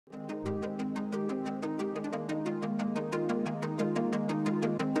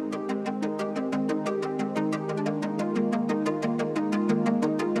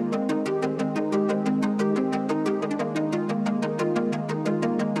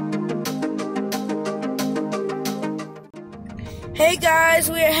Hey guys,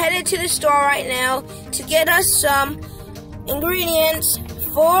 we are headed to the store right now to get us some ingredients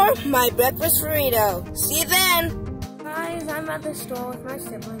for my breakfast burrito. See you then! Guys, I'm at the store with my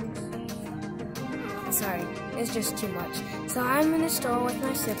siblings. Sorry, it's just too much. So I'm in the store with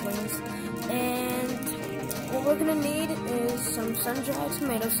my siblings, and what we're gonna need is some sun-dried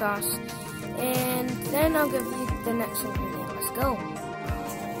tomato sauce, and then I'll give you the next ingredient. Let's go!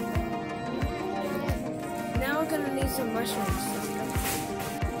 Now we're gonna need some mushrooms.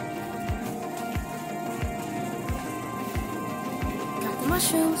 Got the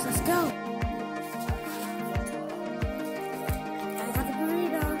mushrooms, let's go. I got the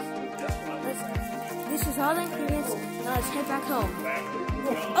burritos. This is all the ingredients. Now let's head back home.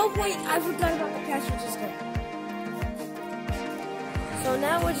 Oh wait, I forgot about the cash register. So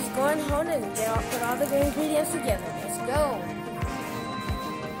now we're just going home and put all the ingredients together. Let's go.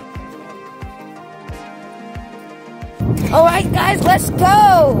 Alright guys, let's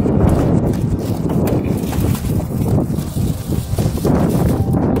go!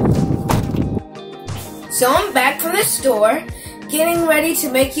 So I'm back from the store, getting ready to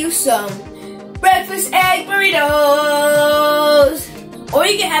make you some breakfast egg burritos! Or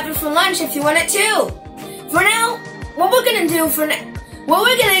you can have it for lunch if you want it too. For now, what we're gonna do for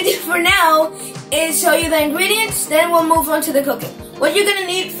now is show you the ingredients, then we'll move on to the cooking. What you're gonna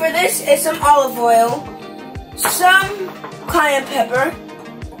need for this is some olive oil, some cayenne pepper,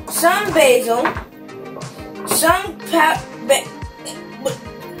 some basil, some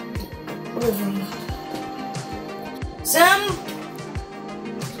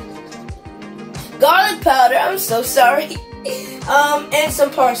garlic powder, I'm so sorry, and some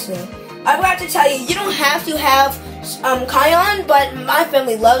parsley. I forgot to tell you, you don't have to have cayenne, but my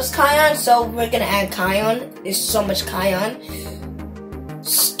family loves cayenne, so we're gonna add cayenne. There's so much cayenne.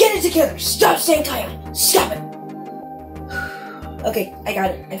 Get it together. Stop saying cayenne. Stop it. Okay, I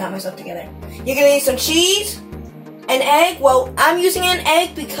got it. I got myself together. You're gonna need some cheese, an egg. Well, I'm using an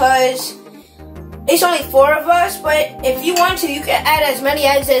egg because it's only 4 of us, but if you want to, you can add as many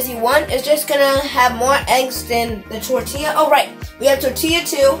eggs as you want. It's just gonna have more eggs than the tortilla. Oh, right. We have tortilla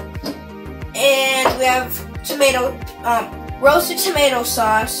too, and we have roasted tomato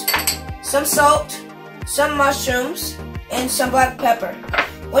sauce, some salt, some mushrooms, and some black pepper.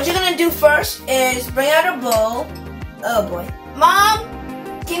 What you're gonna do first is bring out a bowl. Oh boy. Mom,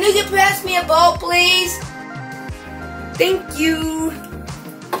 can you pass me a bowl, please? Thank you.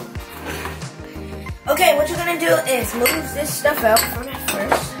 Okay, what you're gonna do is move this stuff out from it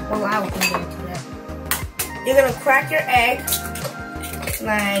first. Well, I will do that. You're gonna crack your egg,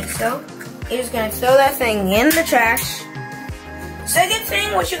 like so. You're just gonna throw that thing in the trash. Second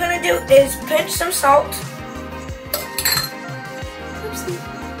thing, what you're gonna do is pinch some salt. Oopsie.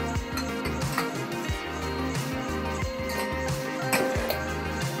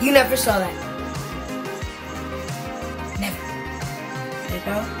 You never saw that. Never. There you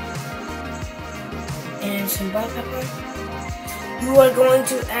go. And some black pepper. You are going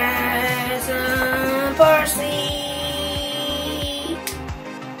to add some parsley.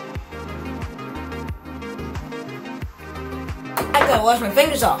 I gotta wash my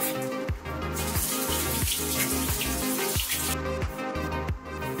fingers off.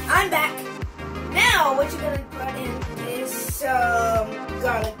 I'm back. Now what you're gonna put in is some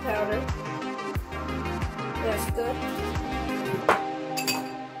garlic powder. That's good.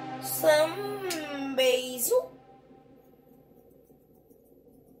 Some basil.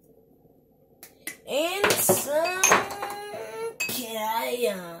 And some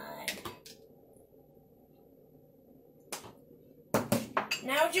cayenne.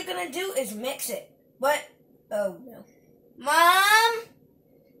 Now what you're gonna do is mix it. But, oh no. Mom?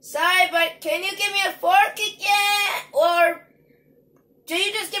 Sorry, but can you give me a fork again? Or, do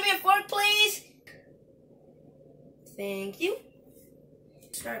you just give me a fork, please? Thank you.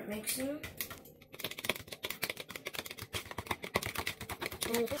 Start mixing.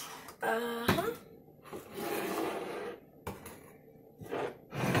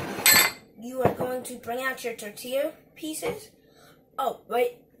 You are going to bring out your tortilla pieces. Oh,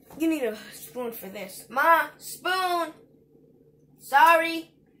 wait. You need a spoon for this. Ma, spoon!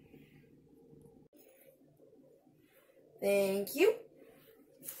 Sorry. Thank you.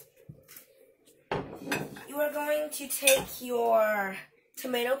 You are going to take your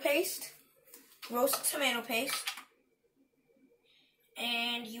tomato paste, roasted tomato paste,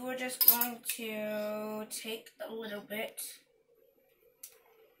 And you are just going to take a little bit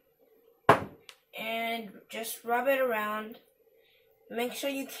and just rub it around. Make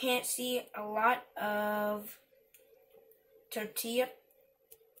sure you can't see a lot of tortilla.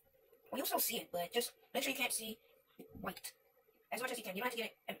 Well, you'll still see it, but just make sure you can't see white as much as you can. You don't have to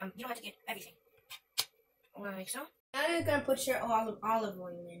get it. You don't have to get everything. Like so. Now you're gonna put your olive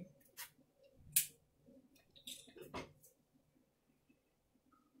oil in.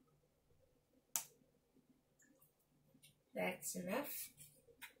 That's enough.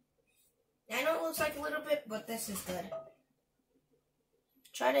 I know it looks like a little bit, but this is good.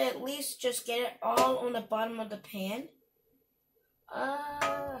 Try to at least just get it all on the bottom of the pan.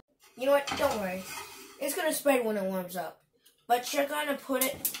 You know what? Don't worry. It's going to spread when it warms up. But you're going to put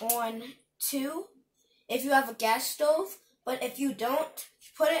it on 2 if you have a gas stove. But if you don't,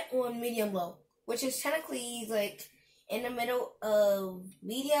 put it on medium-low, which is technically like in the middle of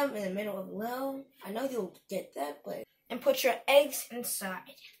medium, in the middle of low. I know you'll get that, but... And put your eggs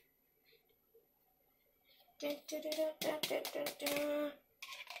inside.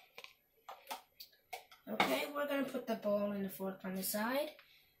 Okay, we're going to put the bowl and the fork on the side.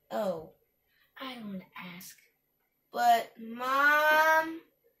 Oh, I don't want to ask. But, Mom,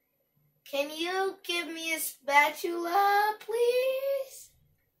 can you give me a spatula, please?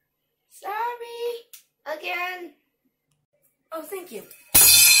 Sorry. Again. Oh, thank you.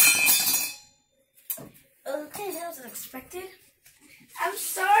 Okay, that was unexpected. I'm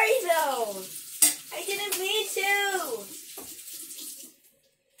sorry, though. I didn't mean to.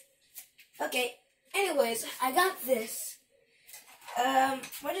 Okay, anyways, I got this.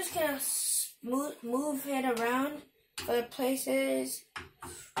 We're just gonna move it around for the places,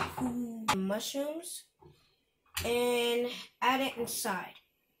 mushrooms, and add it inside.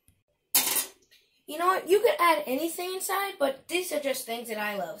 You know what? You could add anything inside, but these are just things that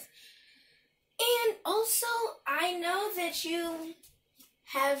I love. And also, I know that you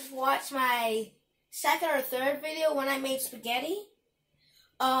have watched my second or third video when I made spaghetti.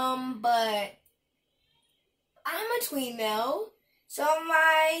 But I'm a tween now, so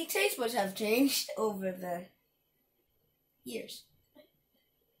my taste buds have changed over the years.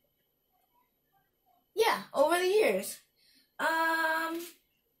 Yeah, over the years.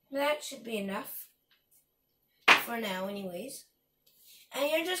 That should be enough for now, anyways. And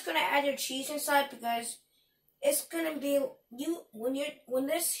you're just gonna add your cheese inside because it's gonna be when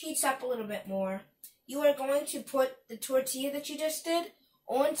this heats up a little bit more, you are going to put the tortilla that you just did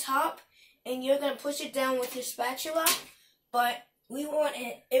on top, and you're gonna push it down with your spatula. But we want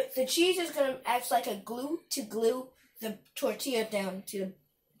it. If the cheese is gonna act like a glue to glue the tortilla down to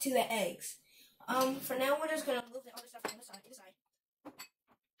the eggs. For now, we're just gonna move the other stuff on the side.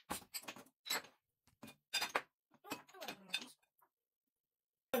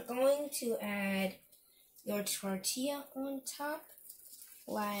 We're going to add your tortilla on top,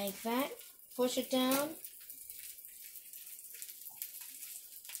 like that. Push it down.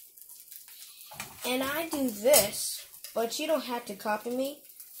 And I do this, but you don't have to copy me.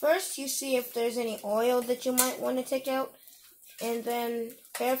 First, you see if there's any oil that you might want to take out, and then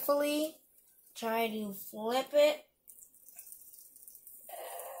carefully try to flip it,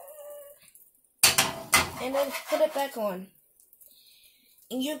 and then put it back on.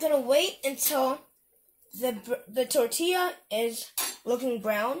 And you're gonna wait until the tortilla is looking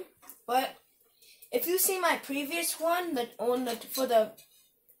brown. But if you see my previous one, for the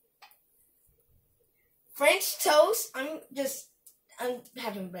French toast, I'm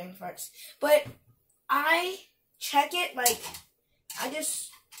having brain farts. But I check it, like I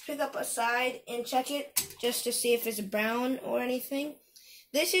just pick up a side and check it just to see if it's brown or anything.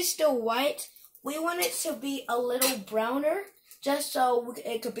 This is still white. We want it to be a little browner. Just so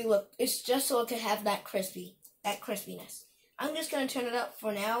it could it's just so it could have that crispiness. I'm just gonna turn it up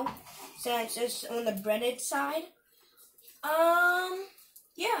for now, since it's on the breaded side.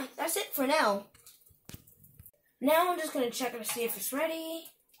 Yeah, that's it for now. Now I'm just gonna check to see if it's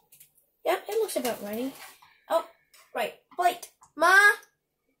ready. Yep, it looks about ready. Oh, right, plate, Ma,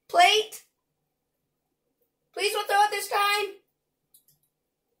 plate. Please don't throw it this time.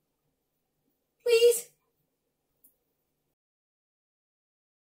 Please.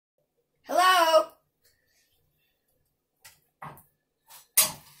 Hello?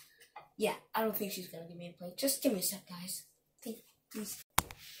 Yeah, I don't think she's gonna give me a plate. Just give me a sec, guys. Please.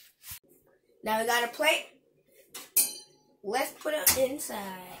 Now we got a plate. Let's put it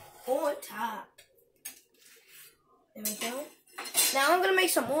inside, on top. There we go. Now I'm gonna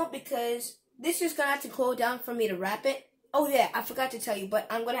make some more because this is gonna have to cool down for me to wrap it. Oh yeah, I forgot to tell you, but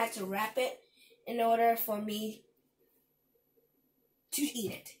I'm gonna have to wrap it in order for me to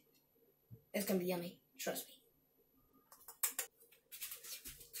eat it. It's gonna be yummy. Trust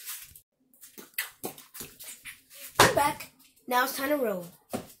me. I'm back. Now it's time to roll.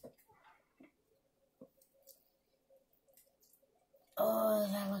 Oh,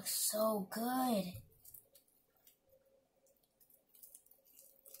 that looks so good.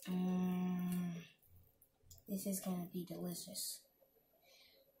 This is gonna be delicious.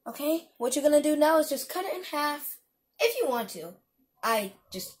 Okay, what you're gonna do now is just cut it in half if you want to. I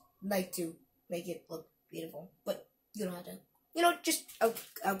just like to make it look beautiful, but you don't have to. You know, just 1,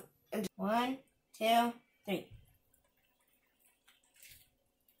 2, 3.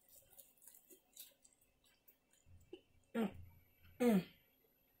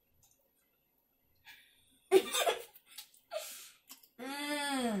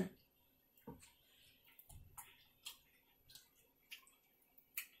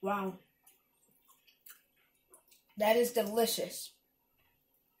 Wow. That is delicious.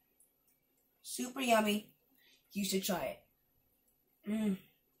 Super yummy. You should try it.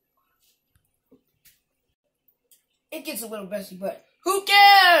 It gets a little messy, but who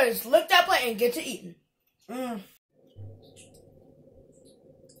cares? Lick that plate and get to eating.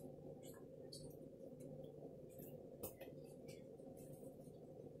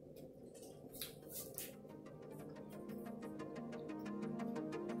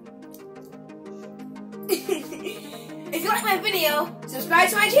 If you like my video, subscribe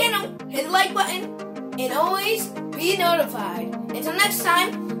to my channel, hit the like button, and always be notified. Until next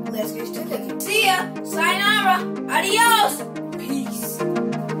time, let's get to cooking. See ya! Sayonara! Adios!